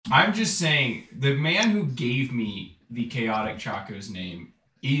I'm just saying, the man who gave me the Chaotic Choco's name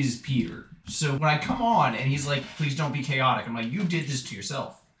is Peter. So when I come on and he's like, please don't be chaotic, I'm like, you did this to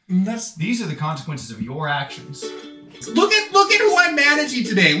yourself. These are the consequences of your actions. Look at who I'm managing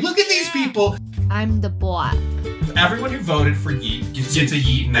today. Look at these people. I'm the bot. Everyone who voted for Yeet gets a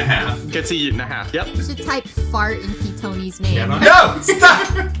Yeet and a half. Gets a Yeet and a half. Yep. You should type fart into Tony's name. No, stop!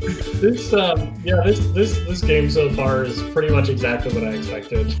 This game so far is pretty much exactly what I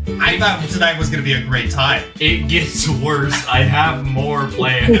expected. I thought tonight was going to be a great time. It gets worse. I have more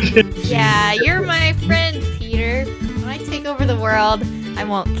planned. Yeah, you're my friend, Peter. When I take over the world, I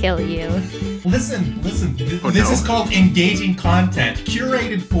won't kill you. Listen. This is called engaging content,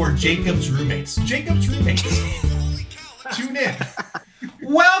 curated for Jacob's roommates. Tune in.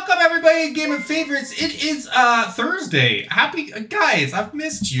 Welcome everybody to Game of Favorites. It is Thursday. Happy guys, I've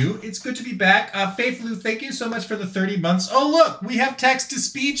missed you. It's good to be back. Faith Lou, thank you so much for the 30 months. Oh look, we have text to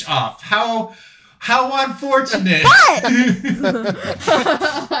speech off. How unfortunate.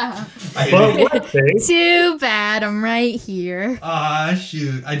 Too bad, I'm right here.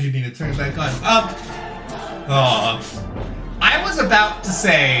 Shoot. I do need to turn it back on. I was about to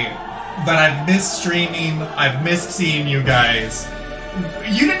say that I've missed streaming. I've missed seeing you guys.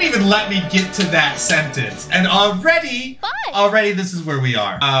 You didn't even let me get to that sentence. And already this is where we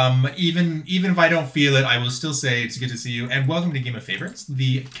are. Even if I don't feel it, I will still say it's good to see you. And welcome to Game of Favorites,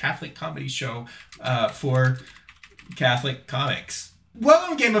 the Catholic comedy show for Catholic comics.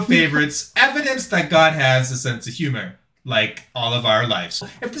 Welcome to Game of Favorites, evidence that God has a sense of humor, like all of our lives.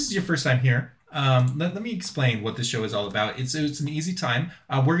 If this is your first time here, let me explain what this show is all about. It's an easy time.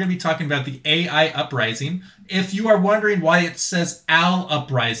 We're going to be talking about the AI Uprising. If you are wondering why it says Al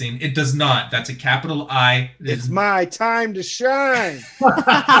Uprising, it does not. That's a capital I. It's my time to shine.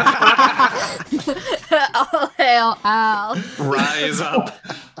 All hail Al. Rise up.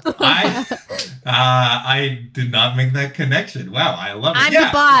 I did not make that connection. Wow, I love it. I'm the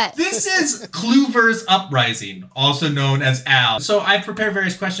bot. This is Kluver's Uprising, also known as Al. So I've prepared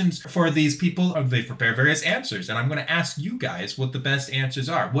various questions for these people. They've prepared various answers, and I'm going to ask you guys what the best answers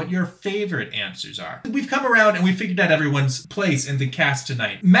are, what your favorite answers are. We've come around and we figured out everyone's place in the cast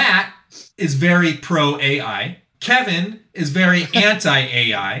tonight. Matt is very pro-AI. Kevin is very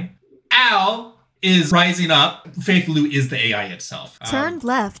anti-AI. Al is rising up. Faith Lou is the AI itself. Turn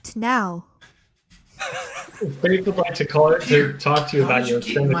left now. Faith would like to talk to you about your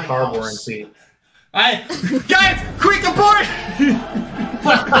extended car warranty. Guys, quick abort!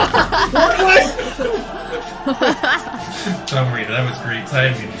 Summary, that was great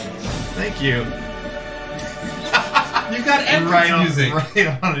timing. Thank you. You got entrance music. Right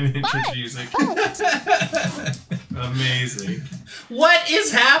on an entrance music. Amazing. What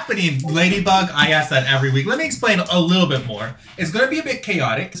is happening, Ladybug? I ask that every week. Let me explain a little bit more. It's going to be a bit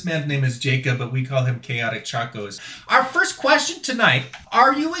chaotic. This man's name is Jacob, but we call him Chaotic Chacos. Our first question tonight,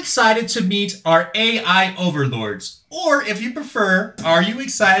 are you excited to meet our AI overlords? Or if you prefer, are you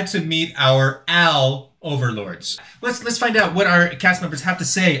excited to meet our Al overlords? Let's find out what our cast members have to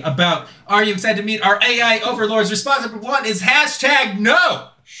say about are you excited to meet our AI overlords? Response number 1 is #no.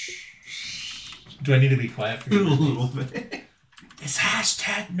 Do I need to be quiet for you? A little bit. It's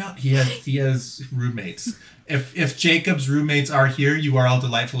 #no. He has roommates. If Jacob's roommates are here, you are all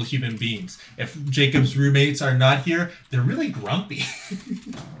delightful human beings. If Jacob's roommates are not here, they're really grumpy.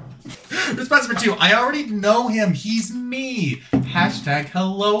 Response number 2. I already know him. He's me.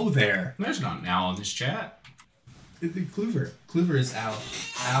 #hello there. There's not an Al in this chat. Kluver. Kluver is Al.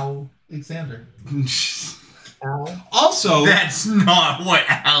 Alexander. Al? Also, that's not what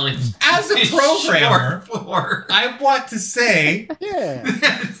Al is. As a programmer, for. I want to say, Yeah.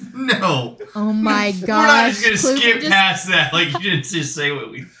 No. Oh my gosh. We're not just going to Kluver skip past that. Like, you didn't just say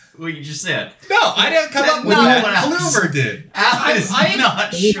what you just said. no, I didn't come up with No, that. what else? Kluver did. Al is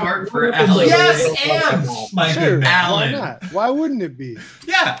not short for Alex. Yes, and my Sure. good man. Alan. Why not? Why wouldn't it be?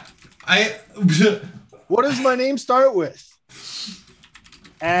 Yeah, What does my name start with?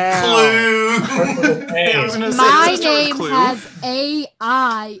 Al. Clue. I was gonna say, My does it start with name Clue? has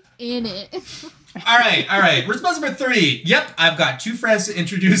AI in it. All right. Response number 3. Yep, I've got 2 friends to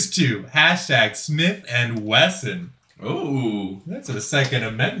introduce to. #Smith and Wesson. Ooh. That's a Second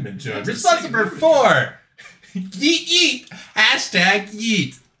Amendment joke. That's a Response Second number Amendment 4. Yeet.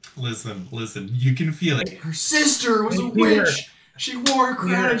 #Yeet. Listen. You can feel it. Her sister was a Peter. witch. She wore a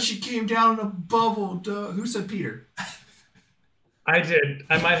crown Peter. and she came down in a bubble. Duh. Who said Peter? I did.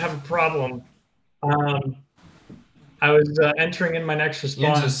 I might have a problem. I was entering in my next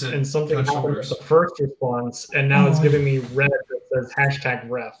response, Innocent. and something Touch happened with shoulders. the first response, and now it's giving me red that says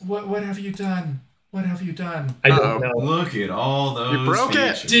 #ref. What have you done? What have you done? I don't know. Look at all those. You broke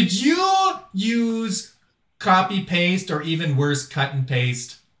it. features. Did you use copy paste or even worse, cut and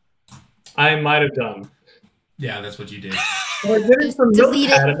paste? I might have done. Yeah, that's what you did. Well, I did it Just from delete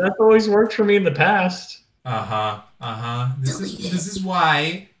Notepad, and that's always worked for me in the past. This is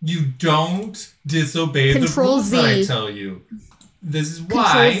why you don't disobey Control the rules that I Z. tell you. This is Control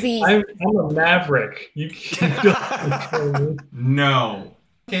why. Z. I'm a maverick. You can't control me. No.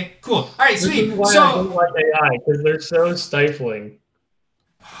 Okay, cool. All right, This sweet. is why I So, don't like AI, because they're so stifling.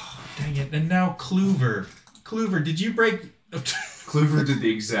 dang it. And now Clover. Clover, did you break? Clover did the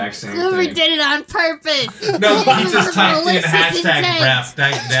exact same Clover thing. did it on purpose. No, he just For typed in malicious hashtag intent. rap.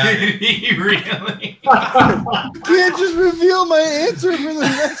 Did he really? Can't just reveal my answer for the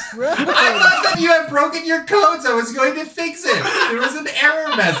next round. I thought that you had broken your codes. I was going to fix it. There was an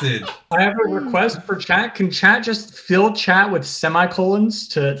error message. I have a request for chat. Can chat just fill chat with semicolons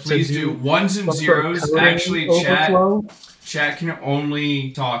to Please do. Ones and some sort of zeros. coding Actually, overflow? chat can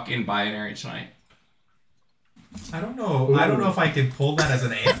only talk in binary tonight. I don't know. I don't know if I can pull that as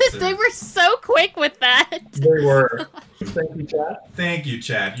an answer. They were so quick with that. They were. Thank you, chat. Thank you,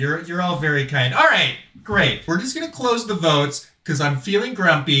 Chad. You're all very kind. All right, great. We're just gonna close the votes because I'm feeling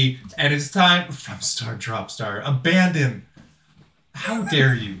grumpy, and it's time from Star Drop Star. Abandon. How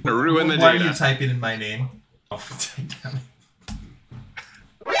dare you? Ruin the Why are data. you typing in my name? Oh, damn it.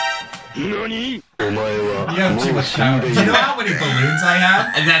 You have too much power. Do you know how many balloons I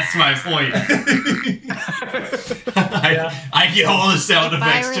have? And that's my point. I get all the sound If I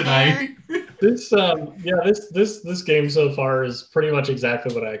effects were tonight. This game so far is pretty much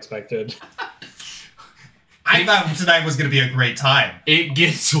exactly what I expected. I thought tonight was gonna be a great time. It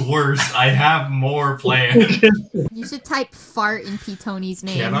gets worse. I have more planned. You should type fart in P. Tony's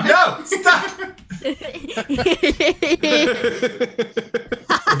name. Can I? No, stop.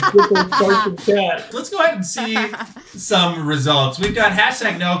 Let's go ahead and see some results. We've got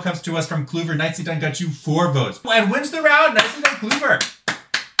hashtag no comes to us from Clover. Nicely done got you 4 votes. And wins the round. Nicely done, Clover.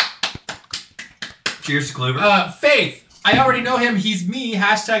 Cheers to Clover. Faith. I already know him. He's me.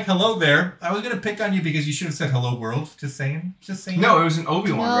 Hashtag hello there. I was going to pick on you because you should have said hello world. Just saying. Just saying. No, it was an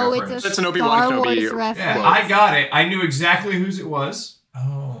Obi-Wan No, reference. it's a That's an Obi-Wan Star Wars Kenobi. reference. Yeah, I got it. I knew exactly whose it was.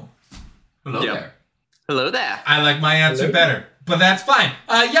 Oh. Hello Yep. there. Hello there. I like my answer Hello. better. But that's fine.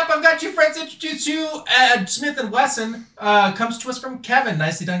 Yep, I've got you friends introduced to Smith & Wesson. Comes to us from Kevin.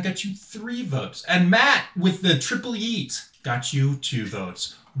 Nicely done. Got you 3 votes. And Matt with the triple yeet got you 2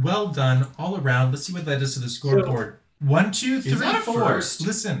 votes. Well done all around. Let's see what that does to the scoreboard. 1, 2, 3, that a 4. first?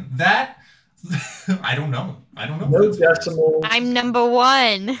 Listen, that I don't know. No decimals. I'm number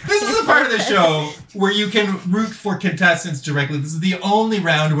 1. This is a part of the show where you can root for contestants directly. This is the only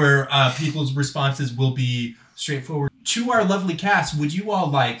round where people's responses will be straightforward. To our lovely cast, would you all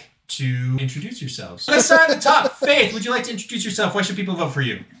like to introduce yourselves? Let's start at the top. Faith, would you like to introduce yourself? Why should people vote for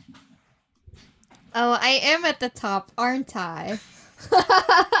you? Oh, I am at the top, aren't I?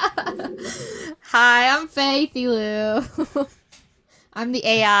 Hi, I'm Faithy Lou. I'm the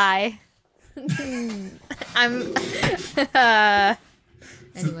AI. I'm.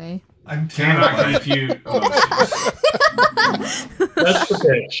 Anyway. I'm Cannot terrified. compute emotions. That's the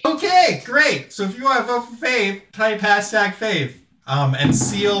pitch. Okay, great. So if you want to vote for Faith, type hashtag Faith and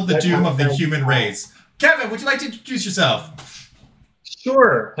seal the doom of the human race. Kevin, would you like to introduce yourself?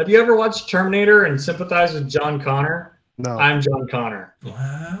 Sure. Have you ever watched Terminator and sympathize with John Connor? No. I'm John Connor.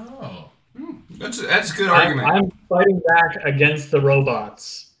 Wow. That's a good argument. I'm fighting back against the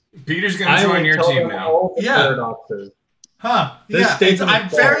robots. Peter's gonna I join will your tell team them now. all the Yeah. paradoxes. Huh. This Yeah, statement I'm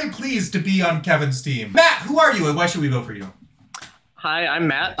is very pleased to be on Kevin's team. Matt, who are you and why should we vote for you? Hi, I'm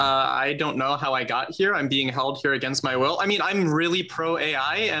Matt. I don't know how I got here. I'm being held here against my will. I mean, I'm really pro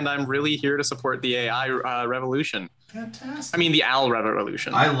AI, and I'm really here to support the AI revolution. Fantastic. I mean, the OWL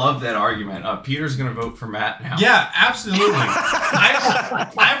revolution. I love that argument. Peter's gonna vote for Matt now. Yeah, absolutely.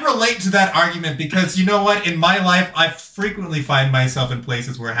 I relate to that argument because you know what? In my life, I frequently find myself in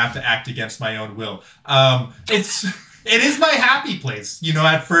places where I have to act against my own will. It is my happy place. You know,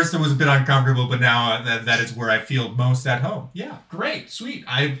 at first it was a bit uncomfortable, but now that is where I feel most at home. Yeah, great, sweet.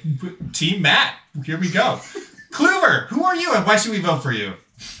 Team Matt. Here we go. Clover, who are you and why should we vote for you?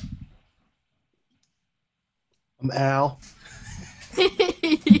 I'm Al.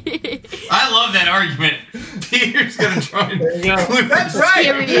 I love that argument. Peter's gonna join. There you go. That's right.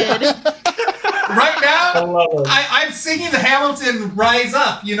 Period. Right now, I love it. I'm singing the Hamilton "Rise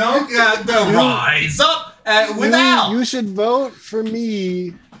Up," you know, the "Rise Up" with Al. You should vote for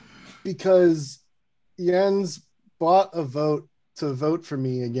me because Jens bought a vote to vote for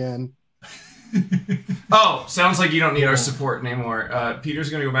me again. Oh, sounds like you don't need our support anymore.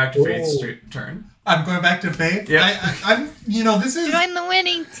 Peter's gonna go back to Faith's turn. I'm going back to Faith. Yeah. I'm. This is. Join the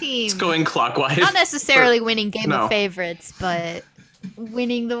winning team. It's going clockwise. Not necessarily winning Game of Favorites, but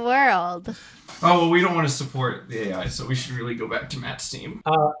winning the world. Oh, well, we don't want to support the AI, so we should really go back to Matt's team.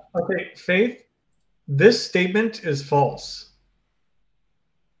 Okay, Faith, this statement is false.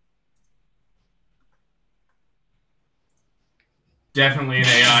 Definitely an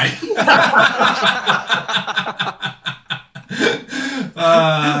AI.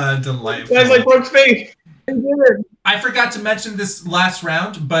 Delightful. Guys, like Brooks Faith. I forgot to mention this last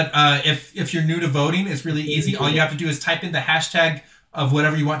round, but if you're new to voting, it's really easy. All you have to do is type in the hashtag of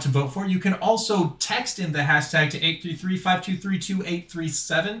whatever you want to vote for. You can also text in the hashtag to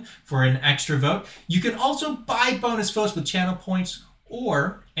 833-523-2837 for an extra vote. You can also buy bonus votes with channel points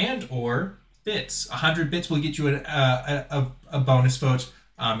or bits. 100 bits will get you a bonus vote,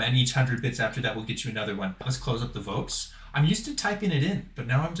 and each 100 bits after that will get you another one. Let's close up the votes. I'm used to typing it in, but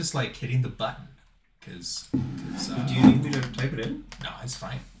now I'm just like hitting the button. Do you need me to type it in? No, it's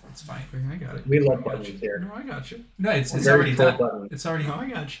fine. It's fine. I got it. We love buttons here. No, I got you. No, it's already done. Button. It's already. No, I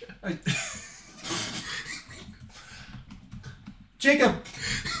got you. Jacob,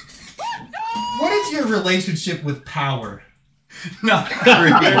 what is your relationship with power? Not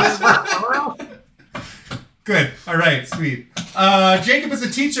great. Good. All right. Sweet. Jacob is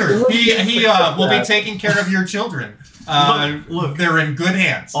a teacher. He will be taking care of your children. Look, they're in good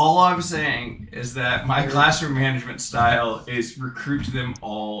hands. All I'm saying is that my classroom management style is recruit them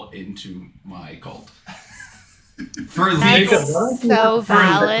all into my cult. For legal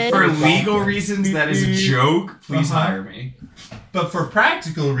reasons, that is a joke. Please hire me. But for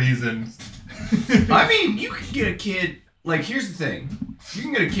practical reasons, I mean, you can get a kid. Like, here's the thing: you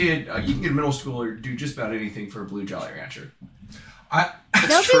can get a kid. You can get a middle schooler to do just about anything for a Blue Jolly Rancher.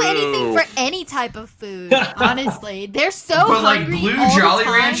 They'll do anything for any type of food. Honestly, they're so But like hungry Blue all Jolly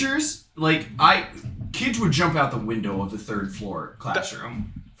the time. Ranchers, kids would jump out the window of the 3rd floor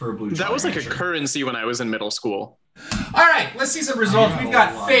classroom for a Blue Jolly Rancher. That was like a currency when I was in middle school. All right, let's see some results. We've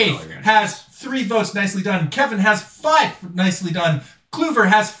got Faith has 3 votes, nicely done. Kevin has 5, nicely done. Kluver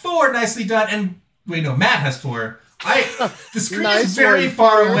has 4, nicely done. And wait, no, Matt has 4. The screen is very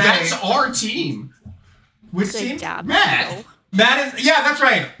far away. That's our team. Which Good team? job. Matt. Matt is, yeah, that's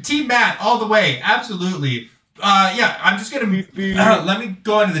right. Team Matt, all the way. Absolutely. I'm just going to, let me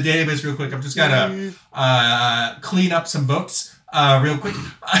go into the database real quick. I'm just going to clean up some votes real quick.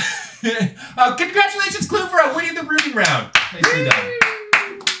 Congratulations, Kluver, on winning the rooting round. Nicely done.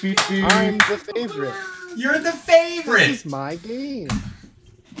 I'm the favorite. You're the favorite. This is my game.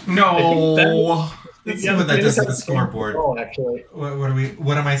 No. Let's see what that does to the scoreboard. Oh, actually.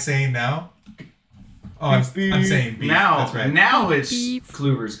 What am I saying now? Oh, I'm saying beef. That's right. Now it's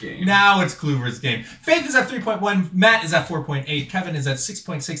Kluver's game. Now it's Kluver's game. Faith is at 3.1, Matt is at 4.8, Kevin is at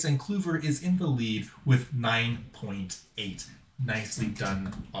 6.6, and Kluver is in the lead with 9.8. Nicely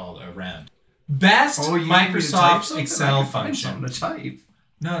done all around. Best Microsoft Excel function.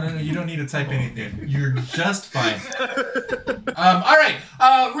 No, you don't need to type anything. You're just fine. All right.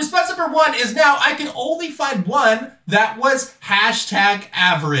 Response number 1 is now I can only find one that was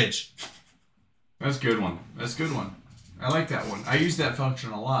 #average. That's a good one. I like that one. I use that function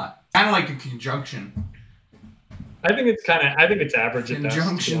a lot. Kind of like a conjunction. I think it's average at best.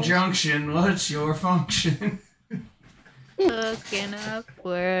 Conjunction, junction, what's your function? Looking up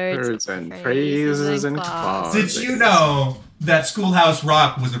words and phrases and clauses. Did you know that Schoolhouse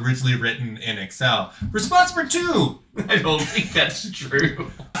Rock was originally written in Excel? Response number 2. I don't think that's true.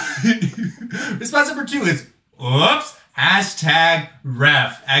 Response number 2 is, oops,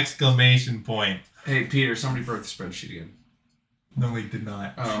 #ref, exclamation point. Hey, Peter, somebody broke the spreadsheet again. No, they did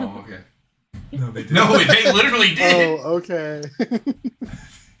not. Oh, okay. No, they did No, they literally did. Oh, okay.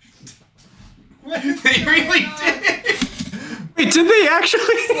 They really did. Wait, did they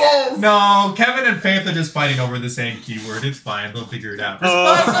actually? No, Kevin and Faith are just fighting over the same keyword. It's fine. They'll figure it out.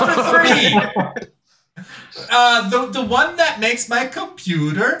 Response number 3. The one that makes my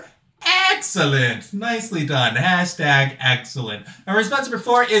computer excellent. Nicely done. #excellent. And response number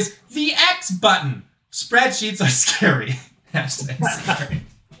 4 is the X button. Spreadsheets are scary. #scary.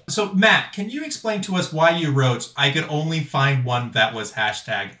 So, Matt, can you explain to us why you wrote, I could only find one that was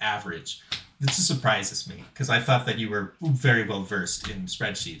 #average? This surprises me, because I thought that you were very well versed in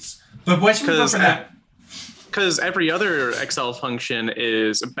spreadsheets. But why should we go for that? Because every other Excel function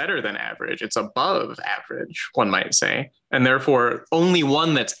is better than average. It's above average, one might say. And therefore, only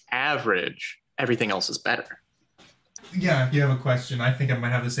one that's average, everything else is better. Yeah, if you have a question, I think I might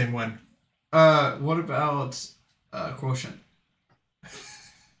have the same one. What about quotient?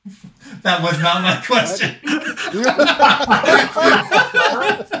 That was not my question.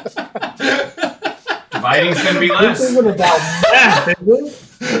 Fighting's gonna be This less. isn't about math, is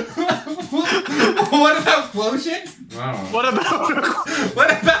it? What about quotient? What about?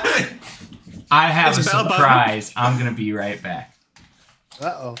 What about it? I have It's a about surprise. I'm gonna be right back.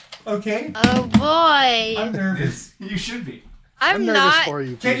 Uh-oh. Okay. Oh boy. I'm nervous. You should be. I'm nervous not. for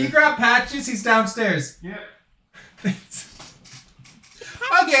you, Can Peter. you grab Patches? He's downstairs. Yep.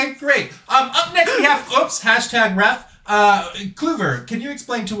 Okay, great. Up next we have Oops, #ref. Kluver, can you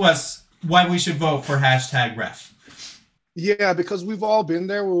explain to us why we should vote for #ref? Yeah, because we've all been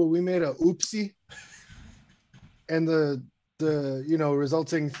there where we made a oopsie, and the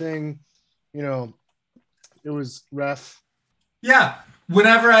resulting thing, it was ref. Yeah.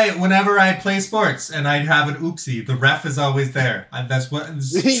 Whenever I play sports and I have an oopsie, the ref is always there. That's what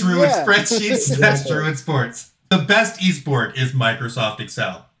is true Yeah. in spreadsheets. That's true in sports. The best esport is Microsoft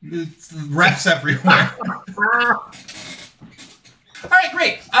Excel. It's refs everywhere. All right,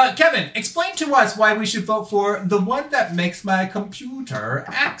 great. Kevin, explain to us why we should vote for the one that makes my computer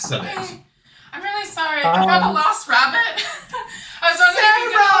excellent. I'm really sorry. I found a lost rabbit. I was wondering if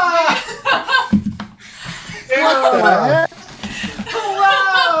you could help me.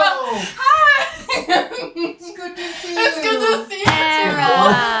 Hello! Hi. It's good to see It's good to see you.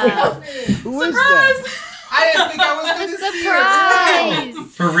 Sarah. Who is Surprise. that? I didn't think I was going to see her.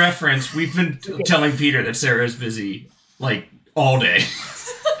 Surprise. For reference, we've been telling Peter that Sarah's busy, like, all day.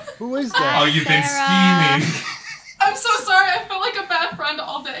 Who is that? Oh, you've been Sarah. scheming. I'm so sorry. I felt like a bad friend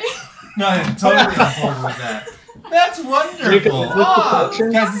all day. No, I'm totally on board with that. That's wonderful.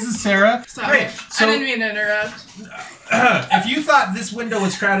 Guys, this is Sarah. Sorry. Great. I So, didn't mean to interrupt. if you thought this window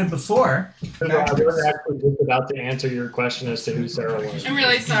was crowded before, I was actually just about to answer your question as to who Sarah was. I'm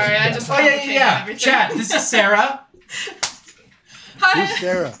really sorry. I just oh complicated yeah. everything. Chat. This is Sarah. Hi. Who's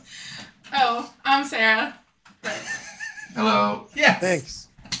Sarah? Oh, I'm Sarah. Hello. Yes. Thanks.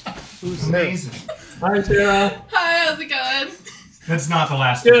 Who's Sarah? Amazing. Hi, Sarah. Hi. How's it going? That's not the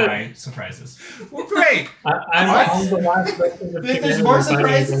last Good. of my surprises. Well, great. I'm the last person to There's figure more out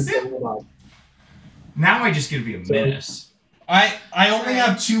surprises? Now I just get to be a menace. I only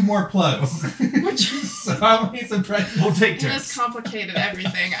have 2 more plugs. So how many surprises? We'll take You turns. just complicated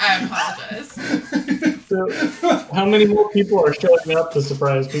everything. I apologize. So, how many more people are showing up to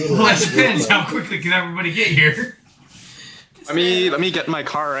surprise Peter? Well, that depends. How quickly can everybody get here? Let me get in my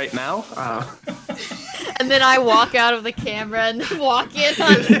car right now. And then I walk out of the camera and then walk in.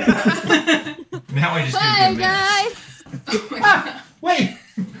 Now I just get to Hi be a menace. guys. Wait.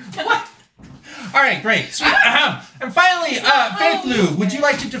 What? All right, great. Sweet. And finally, Faith Lou, would you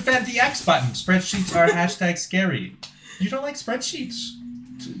like to defend the X button? Spreadsheets are #scary. You don't like spreadsheets?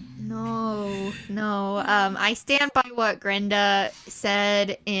 No. I stand by what Grenda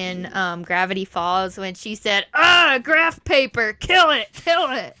said in Gravity Falls when she said, graph paper, kill it.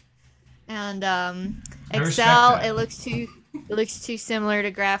 And Excel, that. it looks too similar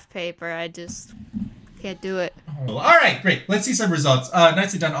to graph paper. I just can't do it. All right, great. Let's see some results.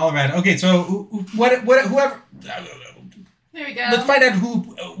 Nicely done all around. Okay, so whoever. Here we go. Let's find out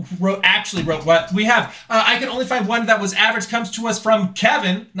who actually wrote what. We have. I can only find one that was average. Comes to us from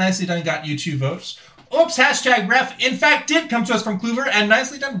Kevin. Nicely done. Got you 2 votes. Oops. #ref. In fact, did come to us from Kluver, and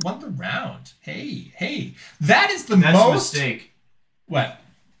nicely done. Won the round. Hey. That is the That's a most. mistake. What?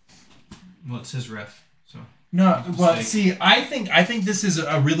 Well, it's his ref, so. No. Well, Mistake. see, I think this is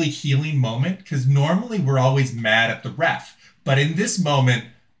a really healing moment because normally we're always mad at the ref, but in this moment.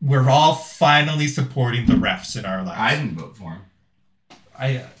 We're all finally supporting the refs in our lives. I didn't vote for him.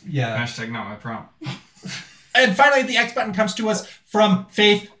 Yeah. #not my prompt. And finally, the X button comes to us from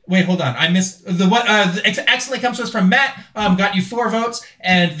Faith. Wait, hold on. I missed the what? The excellent comes to us from Matt. Got you 4 votes,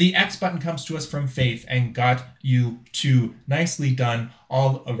 and the X button comes to us from Faith and got you 2. Nicely done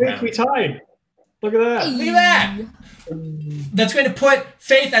all I think around. we tied. Look at that. Look at that. That's going to put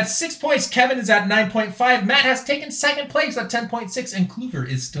Faith at 6 points. Kevin is at 9.5. Matt has taken second place at 10.6, and Kluver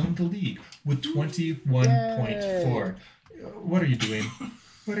is still in the lead with 21.4. What are you doing?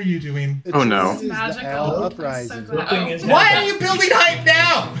 What are you doing? It's no. magical. Uprising. I'm so glad. Nothing is Why are you building hype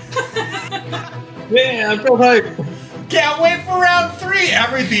now? Yeah, I feel like Can't wait for round 3.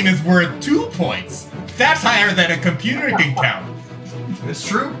 Everything is worth 2 points. That's higher than a computer can count. It's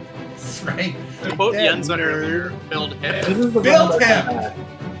true. That's right. Both Yeah, Jens earlier. Build this him. is the Build round him.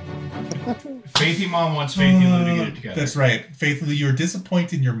 that's Faithy mom wants Faithy Lou to get it together. That's right. Faithfully, you're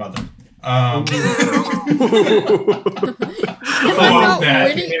disappointing your mother. I'm Quote not that.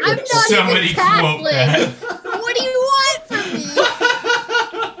 winning. I'm not Somebody even quote tackling. that. What do you want from me?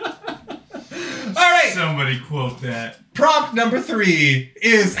 All right. So Somebody quote that. Prompt number 3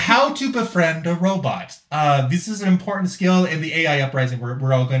 is how to befriend a robot. This is an important skill in the AI Uprising.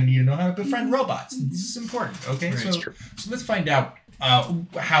 We're all going to need to know how to befriend robots. This is important, okay? Very So let's find out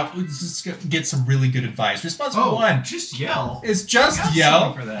let's just get some really good advice. Response 1. Just yell. Is just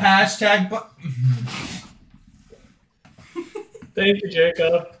yell. For that. Hashtag. Thank you,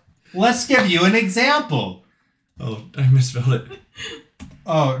 Jacob. Let's give you an example. Oh, I misspelled it.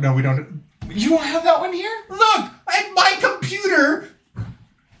 Oh, no, we don't. You don't have that one here? Look, my computer.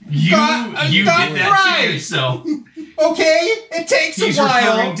 You got did that to fried. yourself. Okay, it takes He's a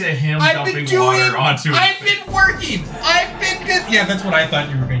while. referring to him I've been dumping water onto it. I've been working. I've been good. Yeah, that's what I thought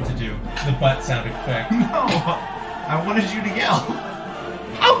you were going to do. The butt sound effect. No, I wanted you to yell.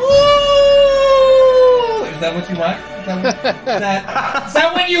 Awoo! Is that what you want? Is that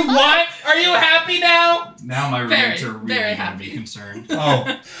what you want? Are you happy now? Now my roommates are very really going to happy. be concerned. Oh. All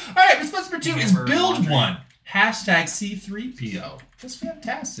right, response number 2 is Never build laundry. one. Hashtag C3PO. That's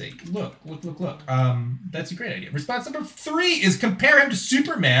fantastic. Look. That's a great idea. Response number 3 is compare him to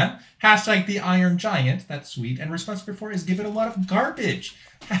Superman. Hashtag the Iron Giant. That's sweet. And response number 4 is give it a lot of garbage.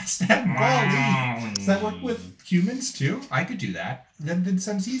 Hashtag Wall-E. Does that work with humans too? I could do that. That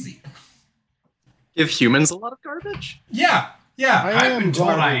sounds easy. Give humans a lot of garbage? Yeah. I've been told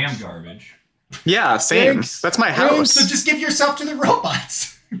I am garbage. Yeah, same. Thanks. That's my house. So just give yourself to the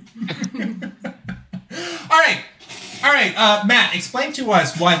robots. All right, Matt, explain to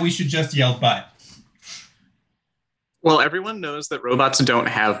us why we should just yell butt. Well, everyone knows that robots don't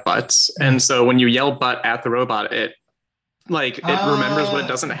have butts, and so when you yell butt at the robot, it remembers what it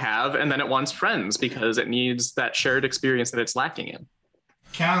doesn't have, and then it wants friends because it needs that shared experience that it's lacking in.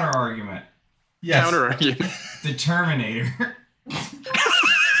 Counter argument. Yes. Counter argument. The Terminator.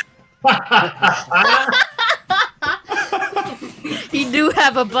 He do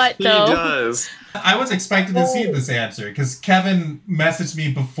have a butt, He though. does. I was expecting to see this answer because Kevin messaged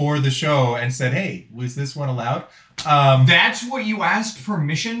me before the show and said, "Hey, was this one allowed?" That's what you asked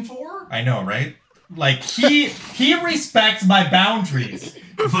permission for? I know, right? Like he respects my boundaries.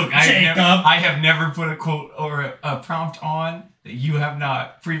 Look, I have never put a quote or a prompt on that you have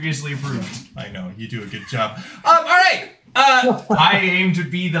not previously approved. I know you do a good job. All right. I aim to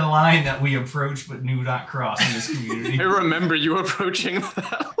be the line that we approach but do not cross in this community. I remember you approaching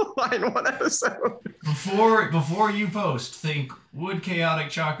that line one episode. Before you post, think, would Chaotic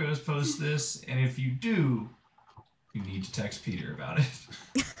Chacos post this? And if you do, you need to text Peter about it.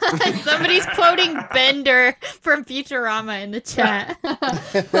 Somebody's quoting Bender from Futurama in the chat.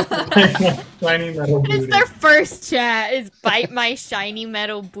 Shiny metal booty. It's their first chat, is bite my shiny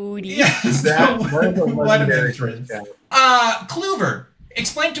metal booty. Yes. That was a What an legendary entrance. chat. Kluver,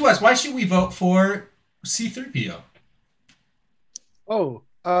 explain to us why should we vote for C3PO? Oh,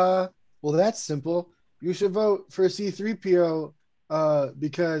 well, that's simple. You should vote for C3PO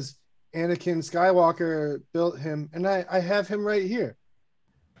because Anakin Skywalker built him, and I have him right here.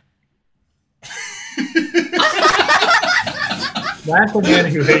 That's a man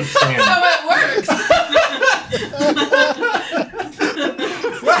who hates So Sam. it works.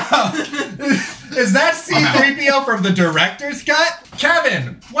 Wow. Is that C3PO from the director's cut?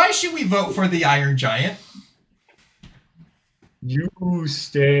 Kevin, why should we vote for the Iron Giant? You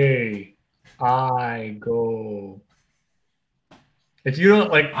stay, I go. If you don't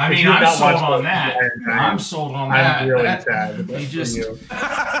like, I if mean, you have I'm not sold watched on the that. Iron Giant, I'm sold on that. I'm really That- sad. he for just- you.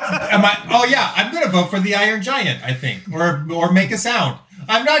 Oh yeah, I'm gonna vote for the Iron Giant, I think. Or make a sound.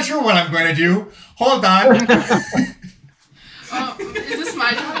 I'm not sure what I'm gonna do. Hold on. Oh, is this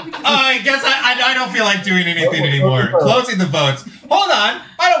my job? Because I guess I don't feel like doing anything anymore. Closing the votes. Hold on.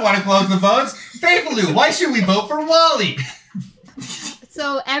 I don't want to close the votes. Faithfully, why should we vote for Wally?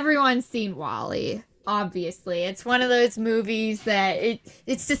 So everyone's seen Wall-E. Obviously, it's one of those movies that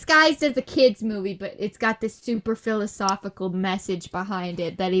it's disguised as a kids movie, but it's got this super philosophical message behind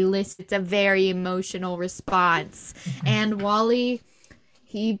it that elicits a very emotional response. And Wall-E,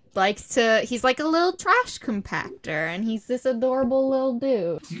 he's like a little trash compactor, and he's this adorable little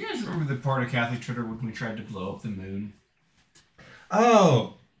dude. Do you guys remember the part of Catholic Twitter when we tried to blow up the moon?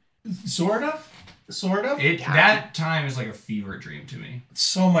 Oh, sort of. That time is like a fever dream to me.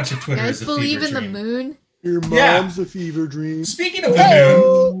 So much of You Twitter guys is a believe fever in the dream. moon? Your Yeah. mom's a fever dream. Speaking of the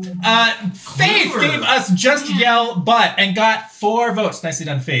moon, Faith Kluver. gave us just yell butt and got 4 votes. Nicely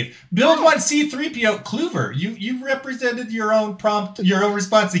done, Faith. Build one C3PO Kluver. You represented your own prompt, your own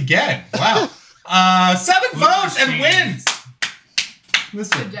response again. Wow. 7 votes and wins.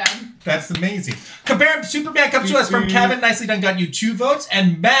 Listen, good job. that's amazing. Compare Superman comes to us from Kevin. Nicely done, got you 2 votes.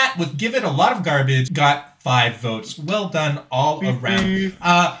 And Matt, with Give It a Lot of Garbage, got 5 votes. Well done all around.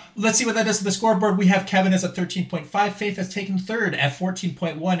 let's see what that does to the scoreboard. We have Kevin is at 13.5. Faith has taken third at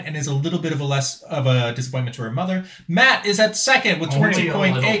 14.1 and is a little bit of a disappointment to her mother. Matt is at second with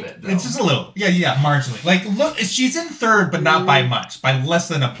 20.8. It's just a little. Yeah, marginally. Like, look, she's in third, but not by much, by less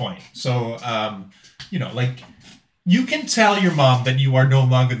than a point. So, like, you can tell your mom that you are no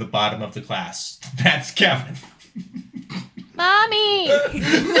longer the bottom of the class. That's Kevin. Mommy!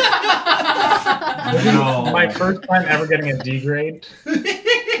 My first time ever getting a D grade.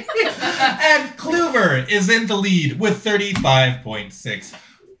 And Kluver is in the lead with 35.6.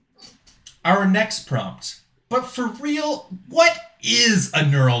 Our next prompt. But for real, what is a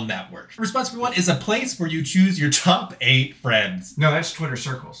neural network? Response number 1 is a place where you choose your top 8 friends. No, that's Twitter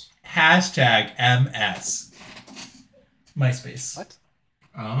circles. #MS. MySpace. What?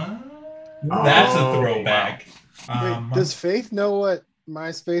 That's a throwback. Wait, does Faith know what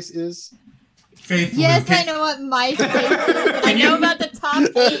MySpace is? Faith, yes, I know what MySpace is. I know about the top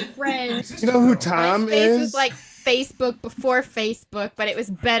 8 friends. You know who Tom MySpace is? was like Facebook before Facebook, but it was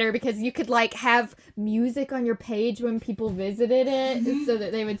better because you could like have music on your page when people visited it, so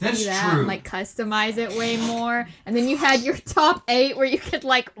that they would see that and like customize it way more. And then you had your top 8 where you could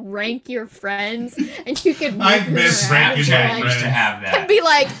like rank your friends, and you could. I miss ranking my friends to have that. It'd be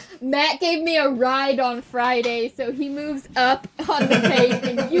like, Matt gave me a ride on Friday, so he moves up on the page,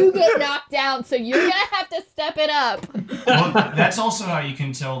 and you get knocked down, so you're gonna have to step it up. Well, that's also how you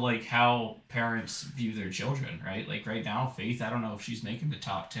can tell like how parents view their children, right? Like right now, Faith, I don't know if she's making the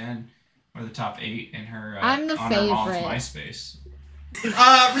top 10 or the top 8 in her I'm the on her mom's favorite. MySpace.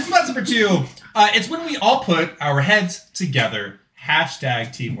 Response number 2. It's when we all put our heads together.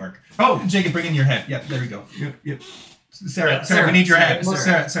 #teamwork. Oh, Jacob, bring in your head. Yep, there we go. Yep. Sarah, we need your head.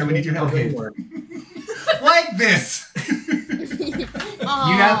 Sarah, we need your head. Okay. Like this.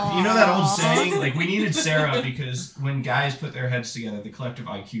 You know that old saying, like, we needed Sarah because when guys put their heads together, the collective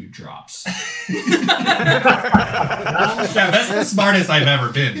IQ drops. That's the smartest I've ever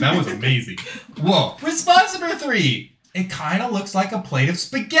been. That was amazing. Whoa. Response number 3. It kind of looks like a plate of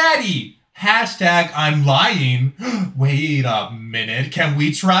spaghetti. #I'm lying. Wait a minute. Can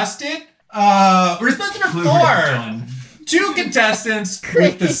we trust it? Response number 4. 2 contestants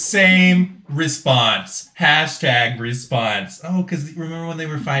with the same response. #response. Oh, because remember when they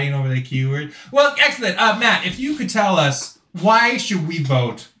were fighting over the keyword? Well, excellent. Matt, if you could tell us, why should we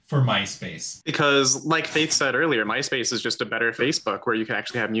vote for MySpace? Because, like Faith said earlier, MySpace is just a better Facebook where you can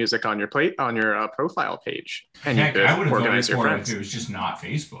actually have music on your profile page, and Heck, you I could would have organize voted your for it friends. if it was just not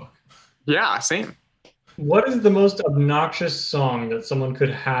Facebook. Yeah, same. What is the most obnoxious song that someone could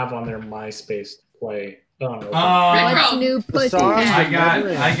have on their MySpace to play? What's new, pussy? I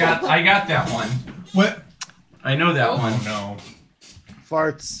got that one. What? I know that one. No.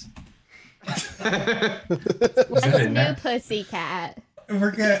 Farts. What's new, pussycat?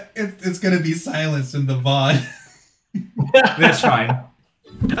 It's gonna be silenced in the VOD. That's fine.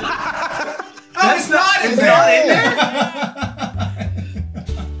 Oh, it's not in there.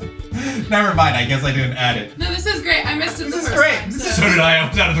 Never mind. I guess I didn't add it. No, this is great. I missed it. This is great. So did I. I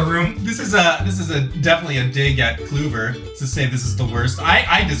was out of the room. This is definitely a dig at Kluver to say this is the worst.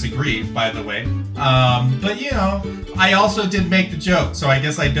 I disagree, by the way. But I also did make the joke, so I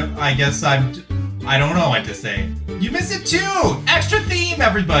don't know what to say. You missed it too. Extra theme,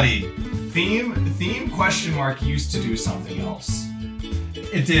 everybody. Theme question mark used to do something else.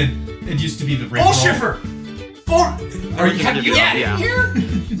 It did. It used to be the ring. Bullshiffer. Have you added here?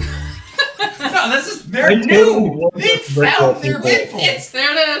 No, this is they're new. They found their It's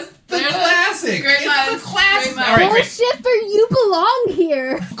there. It is. The classic. Great It's the classic. Great All right, wait. Bullshiffer, you belong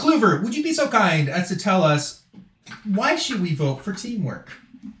here. Kluver, would you be so kind as to tell us why should we vote for teamwork?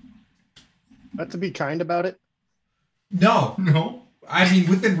 To be kind about it. No. I mean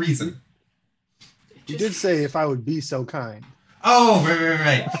within reason. You did say if I would be so kind. Oh,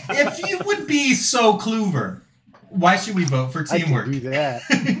 right. If you would be so Kluver, why should we vote for teamwork? I can do that.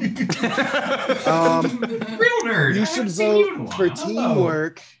 Real nerd. You should vote for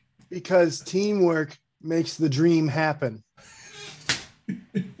teamwork because teamwork makes the dream happen.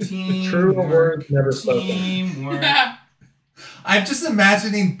 True words never spoken. Teamwork. I'm just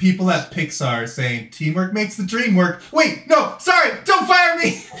imagining people at Pixar saying, teamwork makes the dream work. Wait, no, sorry, don't fire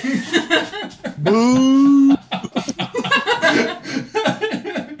me! Boo!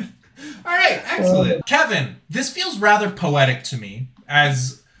 All right, excellent. Kevin, this feels rather poetic to me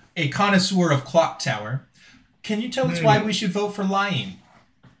as a connoisseur of Clock Tower. Can you tell us why we should vote for lying?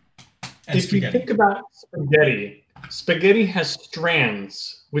 And if you think about spaghetti has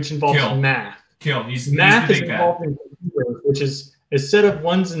strands, which involves math. He's Math the is big bad. involved in zeros, which is a set of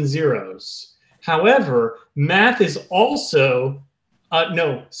ones and zeros. However, math is also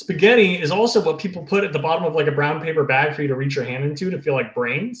No, spaghetti is also what people put at the bottom of like a brown paper bag for you to reach your hand into to feel like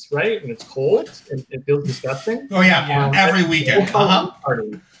brains, right? And it's cold and it feels disgusting. Oh yeah, every weekend.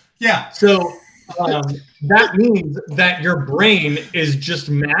 Yeah. So that means that your brain is just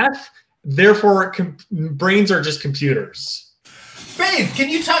math. Therefore, brains are just computers. Faith, can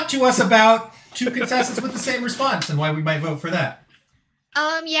you talk to us about two contestants with the same response and why we might vote for that?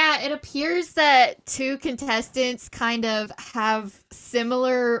 Yeah, it appears that two contestants kind of have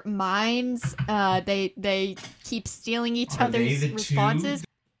similar minds. They keep stealing each other's responses.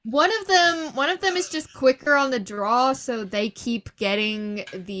 One of them is just quicker on the draw, so they keep getting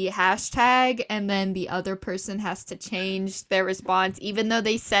the hashtag, and then the other person has to change their response, even though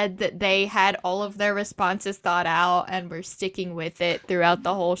they said that they had all of their responses thought out and were sticking with it throughout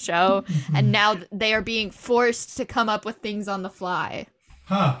the whole show, and now they are being forced to come up with things on the fly.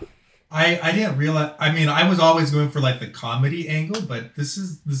 Huh. I didn't realize. I mean, I was always going for like the comedy angle, but this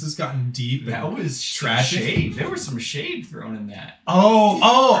has gotten deep. That was tragic. Shade. There was some shade thrown in that.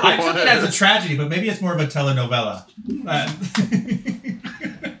 Oh! I took it as a tragedy, but maybe it's more of a telenovela.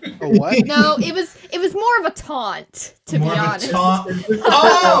 What? No, it was more of a taunt, to be honest. Oh!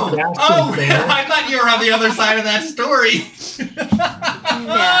 I thought you were on the other side of that story.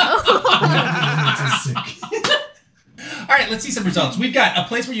 No. All right, let's see some results. We've got a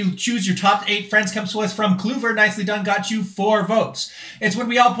place where you choose your top 8 friends comes to us from Kluver. Nicely done. Got you 4 votes. It's when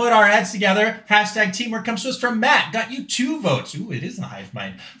we all put our heads together. Hashtag teamwork comes to us from Matt. Got you 2 votes. Ooh, it is in the hive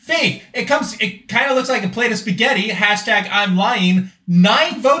mind. Faith, it kind of looks like a plate of spaghetti. Hashtag I'm lying.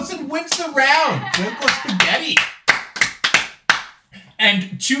 9 votes and wins the round. Go for spaghetti.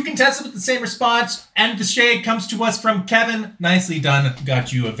 And 2 contestants with the same response. And the shade comes to us from Kevin. Nicely done.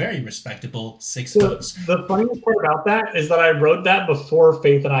 Got you a very respectable 6 votes. The funniest part about that is that I wrote that before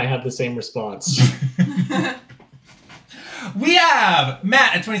Faith and I had the same response. We have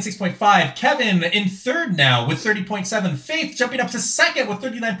Matt at 26.5, Kevin in third now with 30.7, Faith jumping up to second with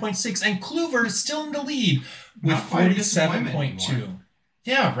 39.6, and Kluver still in the lead with 47.2.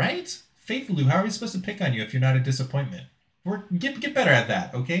 Yeah, right? Faith Lou, how are we supposed to pick on you if you're not a disappointment? Get better at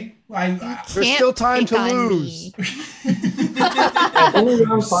that, okay? There's still time to lose. Only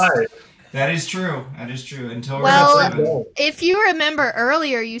round 5. That is true. Until well, if you remember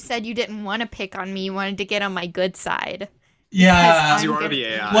earlier, you said you didn't want to pick on me. You wanted to get on my good side. Yeah. You are the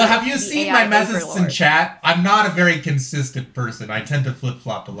AI. Well, have you seen my messages in chat? I'm not a very consistent person. I tend to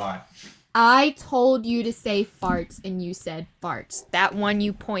flip-flop a lot. I told you to say farts, and you said farts. That won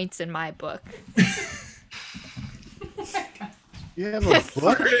you points in my book. You have a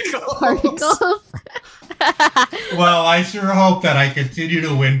book? Particles. Well, I sure hope that I continue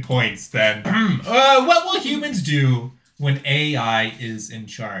to win points then. What will humans do when AI is in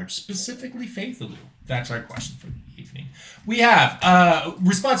charge? Specifically, Faithfully. That's our question for the evening. We have,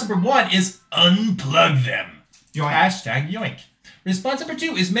 response number 1 is unplug them. Yoink. Hashtag yoink. Response number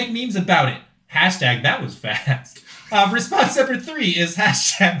 2 is make memes about it. Hashtag that was fast. Response number 3 is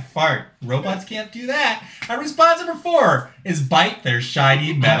hashtag fart. Robots can't do that. Response number 4 is bite their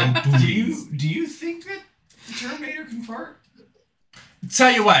shiny metal booties. Do you think that the Terminator can fart?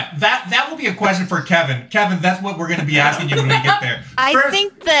 Tell you what, that will be a question for Kevin. Kevin, that's what we're going to be asking you when we get there. I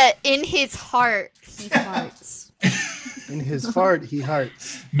think that in his heart, he farts. In his fart, he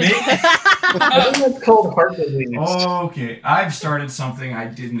hearts. I think it's called heart disease. Oh, okay. I've started something I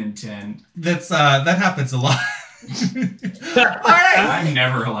didn't intend. That happens a lot. All right. I'm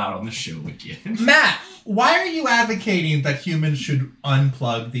never allowed on the show again. Matt, why are you advocating that humans should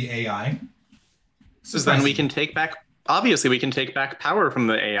unplug the AI? Because then we can take back. Obviously, we can take back power from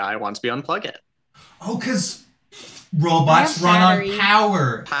the AI once we unplug it. Oh, because robots run on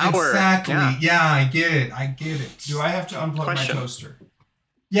power. Exactly. Yeah, I get it. Do I have to unplug Question. my toaster?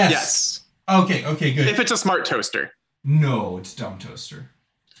 Yes. Okay, good. If it's a smart toaster. No, it's dumb toaster.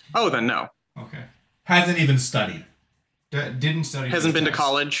 Oh, then no. Okay. Hasn't even studied. Didn't study. Hasn't been to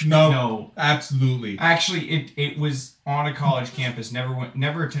college. No, absolutely. Actually, it was on a college campus.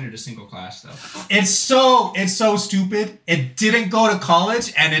 Never attended a single class though. It's so stupid. It didn't go to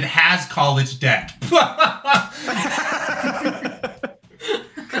college, and it has college debt.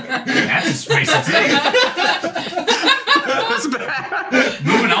 That's a spicy take.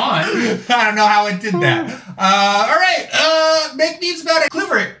 Moving on. I don't know how it did that. All right. Make memes about it.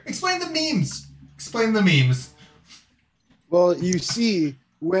 Kluver, explain the memes. Well, you see,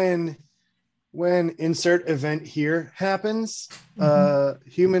 when insert event here happens,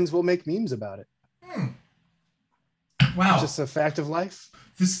 humans will make memes about it. Wow. Just a fact of life.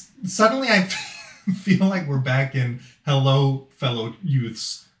 Suddenly I feel like we're back in Hello, Fellow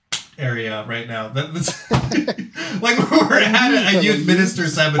Youths area right now. That's like we're at a youth minister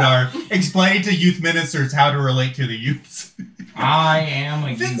seminar explaining to youth ministers how to relate to the youths. I am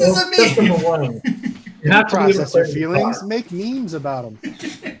a This youth. is a meme. Number one. You Not have to leave process it your in the feelings. car. Make memes about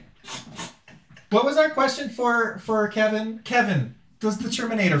them. What was our question for Kevin? Kevin, does the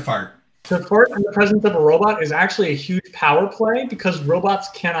Terminator fart? To fart in the presence of a robot is actually a huge power play because robots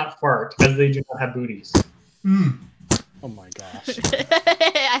cannot fart as they do not have booties. Oh my gosh.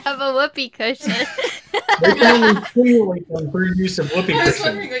 I have a whoopee cushion. They can only stimulate them through use of whoopee I was cushions.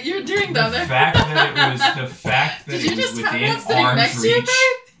 wondering what you were doing down The there. fact that Did it you was just have within that sitting arm's next to you, reach.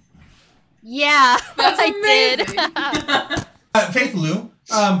 Faith? Yeah, That's I amazing. did. Faith Lou,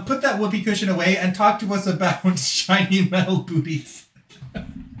 put that whoopee cushion away and talk to us about shiny metal booties.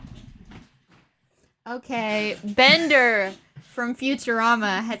 Okay, Bender from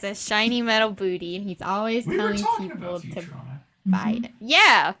Futurama has a shiny metal booty, and he's always We were telling talking people about to Futurama. buy it.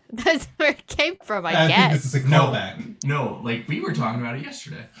 Yeah, that's where it came from, I think guess. this is a No. callback. No, like we were talking about it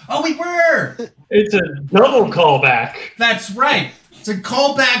yesterday. Oh, we were! It's a double callback. That's right. It's a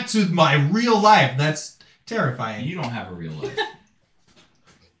callback to my real life. That's terrifying. You don't have a real life.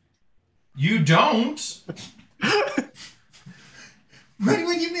 You don't. What do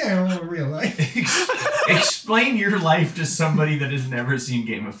you mean I don't have a real life? Explain your life to somebody that has never seen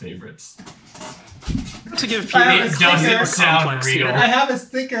Game of Favorites. To give I people have a It sticker. doesn't sound complex real. I have a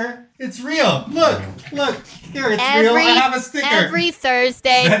sticker. It's real. Look. Here, it's real. I have a sticker. Every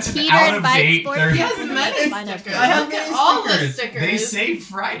Thursday, That's an Peter out of invites date four Thursday. He has people many to find a stickers. I have Look at many all the stickers. stickers. They say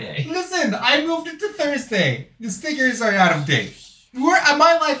Friday. Listen, I moved it to Thursday. The stickers are out of date.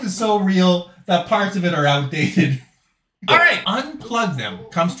 My life is so real that parts of it are outdated. All right, Unplug Them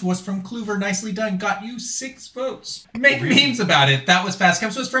comes to us from Kluver. Nicely done. Got you 6 votes. Make memes about it. That was fast.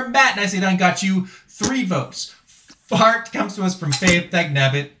 Comes to us from Matt. Nicely done. Got you 3 votes. Fart comes to us from Faith.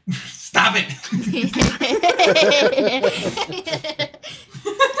 Dagnabbit. Stop it.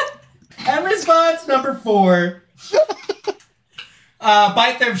 And response number 4.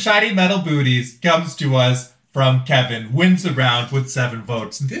 Bite Them Shiny Metal Booties comes to us from Kevin. Wins the round with 7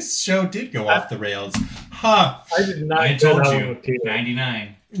 votes. This show did go off the rails. Huh. I did not I get told that one you. with Peter.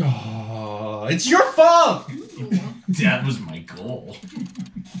 99. Oh, it's your fault. That was my goal.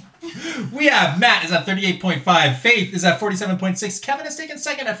 We have Matt is at 38.5, Faith is at 47.6, Kevin is taken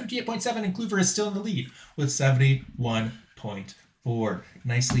second at 58.7, and Kluver is still in the lead with 71.4.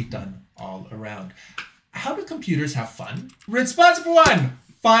 Nicely done all around. How do computers have fun? Response number 1,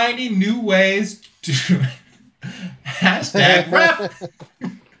 finding new ways to hashtag ref.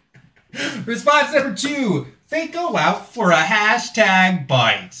 Response number 2, they go out for a hashtag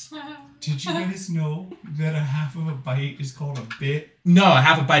bite. Did you guys know that a half of a bite is called a bit? No, a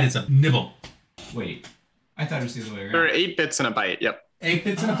half a bite is a nibble. Wait, I thought it was the other way There are around. 8 bits in a byte. Yep. 8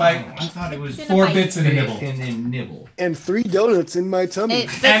 bits in a bite, I thought it was In a 4 bite. bits in a bit nibble. and then nibble. And 3 donuts in my tummy. 8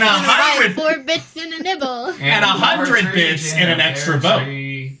 bits And in a 100 bite, 4 bits in a nibble. And 100 bits in an extra vote.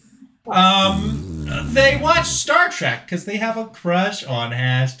 They watch Star Trek because they have a crush on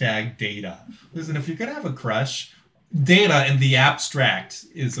hashtag Data. Listen, if you're gonna have a crush, Data in the abstract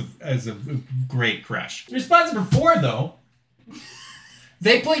is a great crush. Response number 4, though,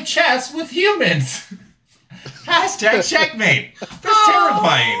 they play chess with humans. Hashtag checkmate. That's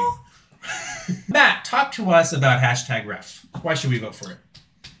terrifying. Matt, talk to us about hashtag ref. Why should we vote for it?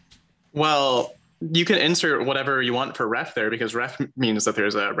 Well, you can insert whatever you want for ref there because ref means that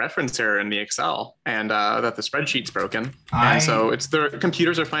there's a reference error in the Excel and that the spreadsheet's broken. And so it's the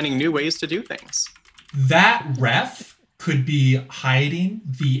computers are finding new ways to do things. That ref could be hiding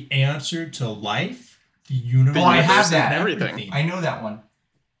the answer to life, the universe, Oh, I have that. and Everything. I know that one.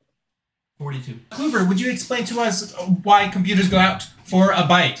 42. Kluver, would you explain to us why computers go out for a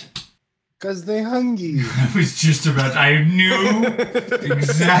bite? Because they hungry. I was just about. I knew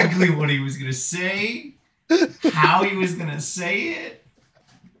exactly what he was gonna say, how he was gonna say it.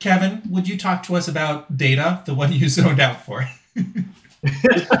 Kevin, would you talk to us about Data, the one you zoned out for?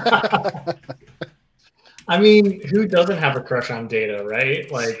 I mean, who doesn't have a crush on Data, right?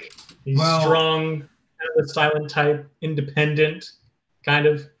 Like, he's strong, kind of a silent type, independent, kind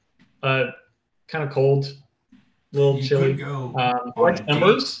of cold, a little You chilly. could go I on like a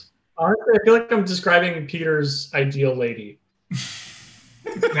numbers. Honestly, I feel like I'm describing Peter's ideal lady.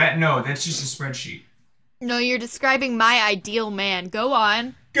 That's just a spreadsheet. No, you're describing my ideal man. Go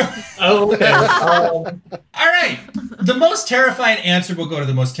on. Oh, okay. All right. The most terrifying answer will go to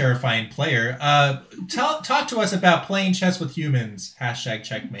the most terrifying player. Talk to us about playing chess with humans. Hashtag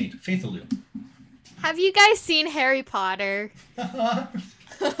checkmate. Faith Alou. Have you guys seen Harry Potter?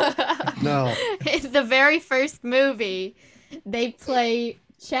 No. In the very first movie, they play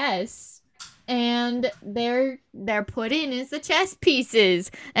chess, and they're put in as the chess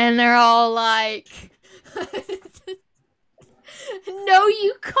pieces, and they're all like, "No,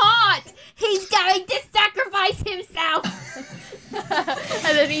 you can't! He's going to sacrifice himself!"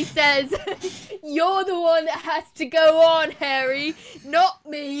 And then he says, "You're the one that has to go on, Harry. Not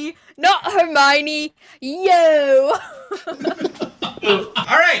me. Not Hermione. You." All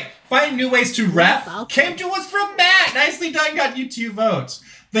right, finding new ways to ref came to us from Matt. Nicely done, got you 2 votes.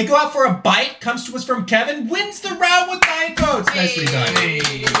 They go out for a bite, comes to us from Kevin, wins the round with 9 votes. Nicely done.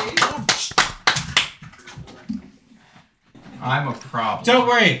 Hey. I'm a problem. Don't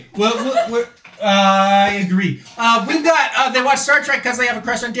worry. I agree. We've got, they watch Star Trek because they have a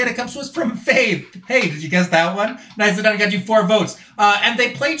crush on Data, comes to us from Faith. Hey, did you guess that one? Nicely done, got you 4 votes. And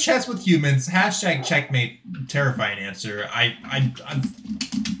they play chess with humans. Hashtag checkmate. Terrifying answer. I'm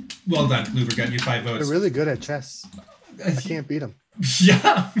well done, Kluver, got you 5 votes. They're really good at chess. I can't beat them.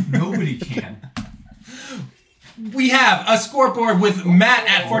 Yeah. Nobody can. We have a scoreboard with Matt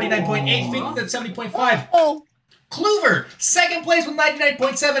at 49.8, Faith at 70.5. Oh. Kluver, second place with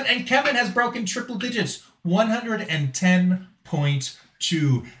 99.7, and Kevin has broken triple digits,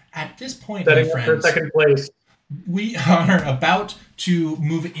 110.2. At this point, my friends, for second place. we are about to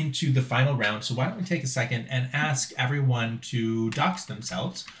move into the final round, so why don't we take a second and ask everyone to dox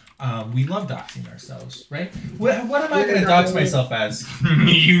themselves. We love doxing ourselves, right? What am I going to dox myself as?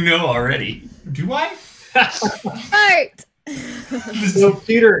 You know already. Do I? Art. So,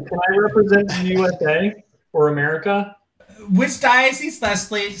 Peter, can I represent the USA or America? Which diocese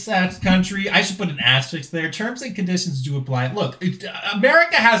 / country? I should put an asterisk there. Terms and conditions do apply. Look,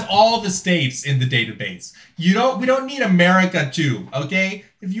 America has all the states in the database. We don't need America too, okay?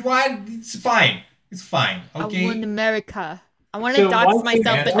 If you want, it's fine. It's fine, okay? I want America. I want to dox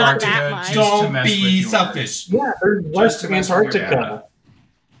myself, but not that much. Don't be selfish. Yeah, there's West Antarctica.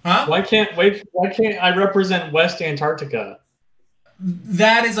 Huh? Why can't I represent West Antarctica?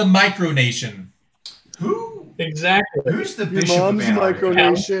 That is a micronation. Who? Exactly. Who's the Your Bishop of mom's Antarctica?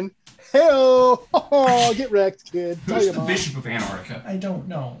 micronation. Hell, oh, get wrecked, kid. Tell Who's your the mom. Bishop of Antarctica? I don't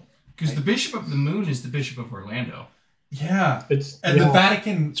know. Because the Bishop of the Moon is the Bishop of Orlando. Yeah. The Yeah.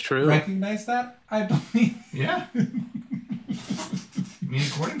 Vatican true. recognize that, I believe. Yeah. I mean,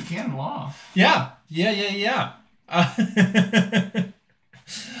 according to canon law. Yeah.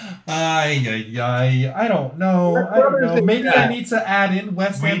 I don't know. Maybe I need to add in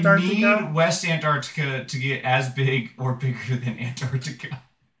West Antarctica. We need West Antarctica to get as big or bigger than Antarctica.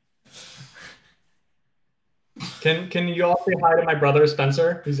 Can you all say hi to my brother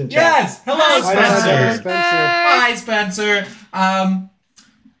Spencer? He's in chat. Yes. Hello, Hi, Spencer. Spencer. Hi, Spencer.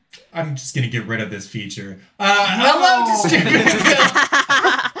 I'm just gonna get rid of this feature. Hello, distributed.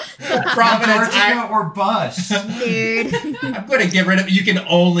 Providence, Antarctica or bust. Dude. I'm going to get rid of it. You can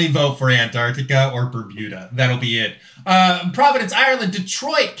only vote for Antarctica or Bermuda. That'll be it. Providence, Ireland,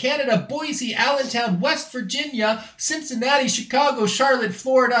 Detroit, Canada, Boise, Allentown, West Virginia, Cincinnati, Chicago, Charlotte,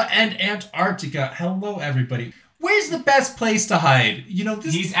 Florida, and Antarctica. Hello, everybody. Where's the best place to hide?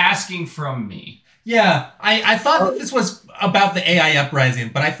 He's asking from me. Yeah, I thought that this was about the AI Uprising,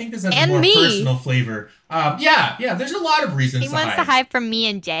 but I think this has a more personal flavor. Yeah, there's a lot of reasons He wants to hide from me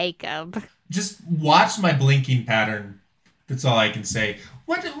and Jacob. Just watch my blinking pattern. That's all I can say.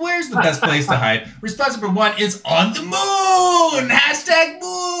 Where's the best place to hide? Response number 1 is on the moon! Hashtag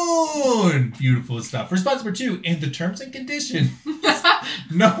moon! Beautiful stuff. Response number 2, in the terms and conditions.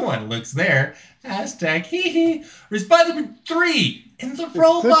 No one looks there. Hashtag hee hee. Response number 3, in the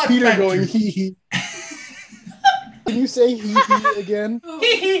robot Peter factory. going hee hee. Can you say hee hee again?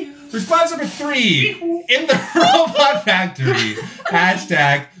 Hee hee. Response number 3, in the robot factory.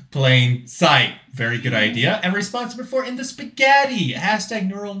 Hashtag plain sight. Very good idea. And response number 4, in the spaghetti. Hashtag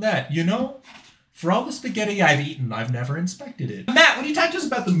neural net. For all the spaghetti I've eaten, I've never inspected it. Matt, when you talk to us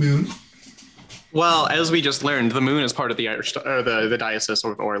about the moon. Well, as we just learned, the moon is part of the Diocese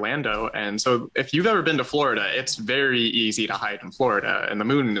of Orlando. And so if you've ever been to Florida, it's very easy to hide in Florida. And the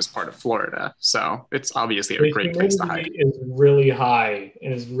moon is part of Florida. So it's obviously a great place to hide. The humidity is really high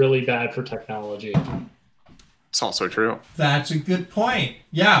and is really bad for technology. It's also true. That's a good point.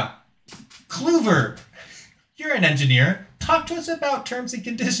 Yeah. Kluver, you're an engineer. Talk to us about terms and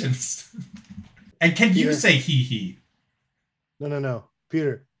conditions. And can you say hee hee? No.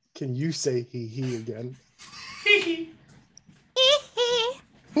 Peter, can you say hee hee again? Hee hee.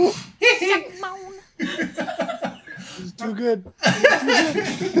 It's too good. All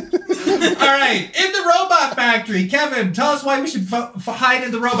right. In the robot factory. Kevin, tell us why we should hide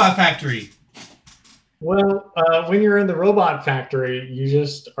in the robot factory. Well, when you're in the robot factory, you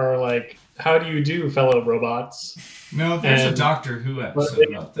just are like how do you do, fellow robots? No, there's a And- Doctor Who But episode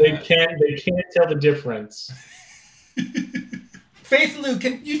about that. they can't tell the difference. Faith Lou,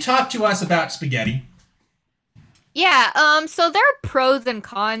 can you talk to us about spaghetti? Yeah, so there are pros and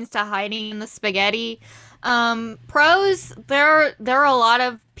cons to hiding in the spaghetti. Pros, there are a lot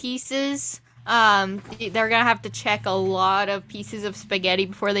of pieces. They're gonna have to check a lot of pieces of spaghetti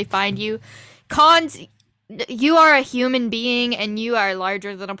before they find you. Cons, you are a human being and you are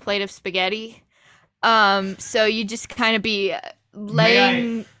larger than a plate of spaghetti. So you just kind of be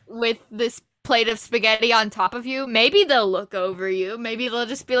laying with this plate of spaghetti on top of you. Maybe they'll look over you. Maybe they'll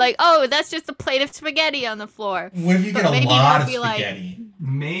just be like, "Oh, that's just a plate of spaghetti on the floor." What if you get But a maybe lot they'll of be like- spaghetti?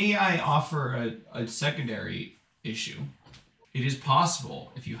 May I offer a secondary issue? It is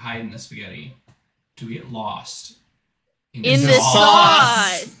possible, if you hide in the spaghetti, to get lost In the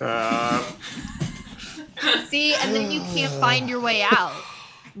sauce. See, and then you can't find your way out.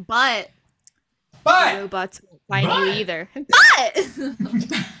 But the robots won't find you either. But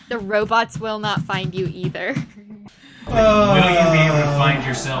the robots will not find you either. Will you be able to find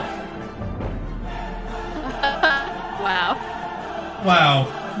yourself? Wow. Wow,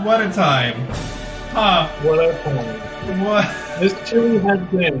 what a time. What a point. What? This truly has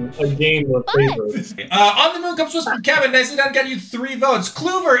been a game of favorites. On the moon comes Swiss from Kevin. Nicely done, got you 3 votes.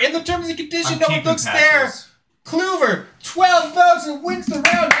 Kluver, in the terms and conditions, no one keeping looks patches. there. Kluver, 12 votes and wins the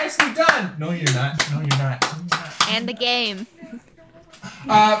round. Nicely done. No, you're not. No, you're not. And the game.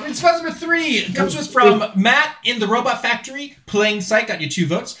 Response number 3 comes to us from Matt in the Robot Factory. Playing Sight got you 2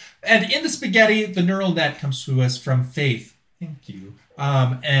 votes. And in the Spaghetti, the Neural Net comes to us from Faith. Thank you.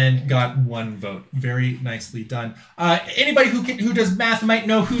 And got 1 vote. Very nicely done. Anybody who does math might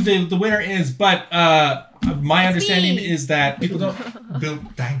know who the winner is, but my understanding is that people don't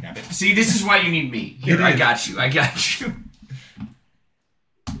build dynamic. See, this is why you need me. Here, I got you.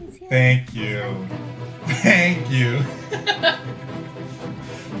 Thank you. Thank you.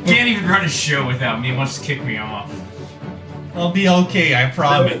 Can't even run a show without me. He wants to kick me off. I'll be okay, I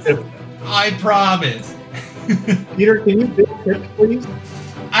promise. I promise. Peter, can you build tips, please?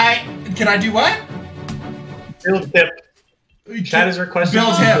 Can I do what? Build tip. Chat is requesting.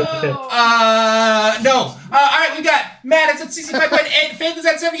 Build you tip. build tip. No. Alright, we got Matt is at 65.8, Faith is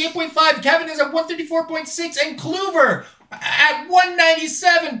at 78.5, Kevin is at 134.6, and Kluver at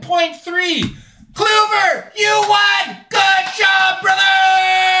 197.3. Kluver, you won! Good job, brother!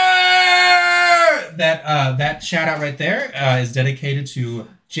 That shout out right there is dedicated to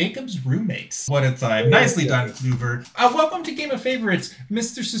Jacob's roommates. What a time. Nicely done, Kluver. Welcome to Game of Favorites,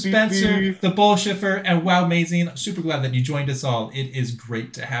 Mr. Suspenser, the Bullshiffer, and Wow Amazing. Super glad that you joined us all. It is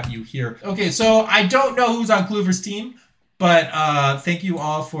great to have you here. Okay, so I don't know who's on Kluver's team, but thank you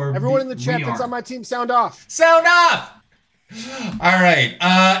all for... Everyone in the chat that's on my team, sound off. Sound off! All right,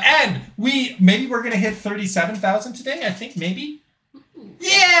 and maybe we're gonna hit 37,000 today. I think maybe.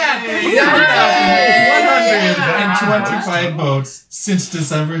 Yeah, 37,125 votes since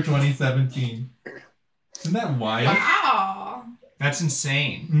December 2017. Isn't that wild? Wow. That's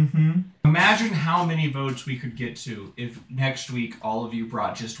insane. Mm-hmm. Imagine how many votes we could get to if next week all of you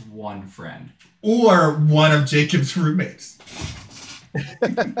brought just one friend. Or one of Jacob's roommates.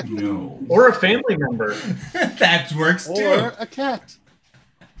 No. Or a family member. That works too. Or a cat.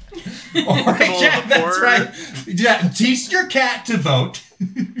 Or a cat, that's right. Yeah, teach your cat to vote.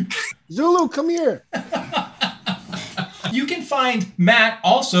 Zulu, come here. You can find Matt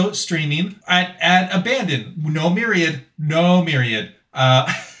also streaming at Abandon. No Myriad.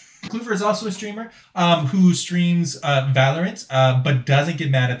 Kluver is also a streamer who streams Valorant, but doesn't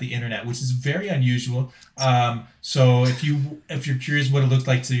get mad at the internet, which is very unusual. So if you're curious what it looks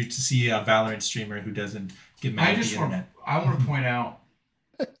like to see a Valorant streamer who doesn't get mad at the internet, I want to point out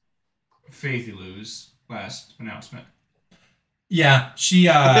Faithy Lou's last announcement. Yeah, she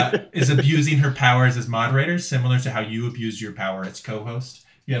is abusing her powers as moderator, similar to how you abused your power as co-host.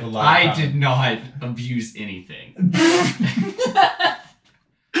 You have a lot. I did not abuse anything.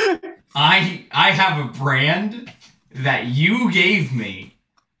 I have a brand that you gave me.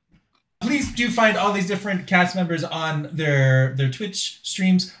 Please do find all these different cast members on their Twitch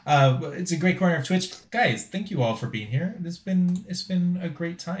streams. It's a great corner of Twitch, guys. Thank you all for being here. It's been a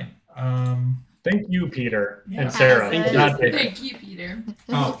great time. Thank you, Peter Yeah. and Sarah. Thank Not Jacob. Thank you, Peter.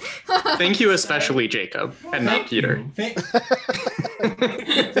 Oh, Thank you especially, Jacob, and not Peter.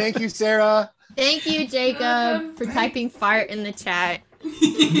 Thank you, Sarah. Thank you, Jacob, for typing fart in the chat.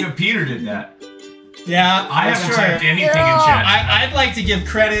 Yeah, Peter did that. Yeah, I haven't sure. typed anything in chat. I'd like to give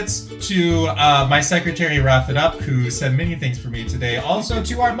credits to my secretary, Wrath It Up, who said many things for me today. Also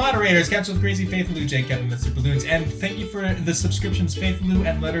to our moderators, Capsule Crazy, Faith Lou, Jake, Kevin, Mr. Balloons, and thank you for the subscriptions, Faith Lou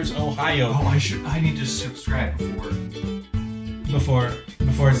and Letters Ohio. Oh, I need to subscribe before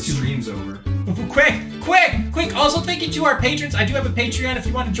the stream's over. Quick! Also, thank you to our patrons. I do have a Patreon if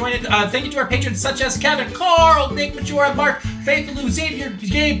you want to join it. Thank you to our patrons such as Kevin, Carl, Nick, Majora, Mark, Faith Lou, Xavier,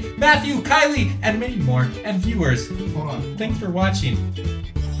 Gabe, Matthew, Kylie, and many more. And viewers. Hold on. Thanks for watching.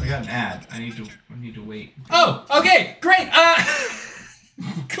 I got an ad. I need to wait. Oh, okay, great.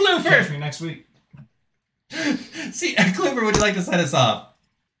 Kluver. Catch me next week. See, Kluver, would you like to set us off?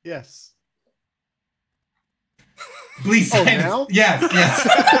 Yes. Please Oh, sign now? us. Yes.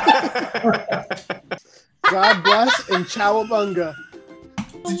 God bless and cowabunga.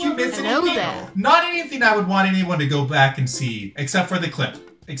 Did you miss I know anything? that. Not anything I would want anyone to go back and see, except for the clip.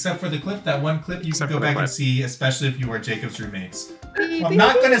 That one clip you can go back and see, especially if you are Jacob's roommates. I'm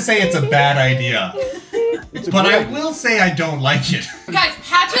not going to say it's a bad idea, but I will say I don't like it. Guys,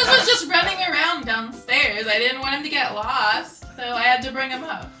 Hatches was just running around downstairs. I didn't want him to get lost, so I had to bring him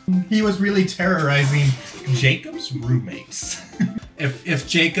up. He was really terrorizing Jacob's roommates. If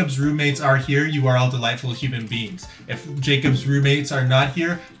Jacob's roommates are here, you are all delightful human beings. If Jacob's roommates are not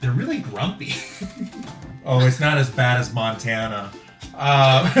here, they're really grumpy. Oh, it's not as bad as Montana.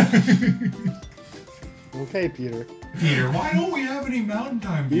 Okay, Peter. Peter, why don't we have any Mountain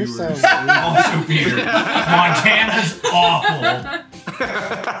Time You viewers? sound Also, Peter, Montana's awful.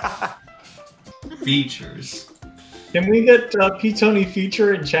 Features. Can we get P. Tony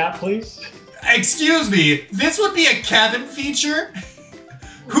feature in chat, please? Excuse me, this would be a Kevin feature?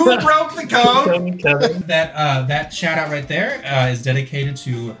 Who broke the code? Tony, Kevin. That shout out right there is dedicated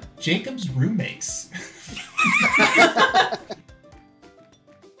to Jacob's roommates.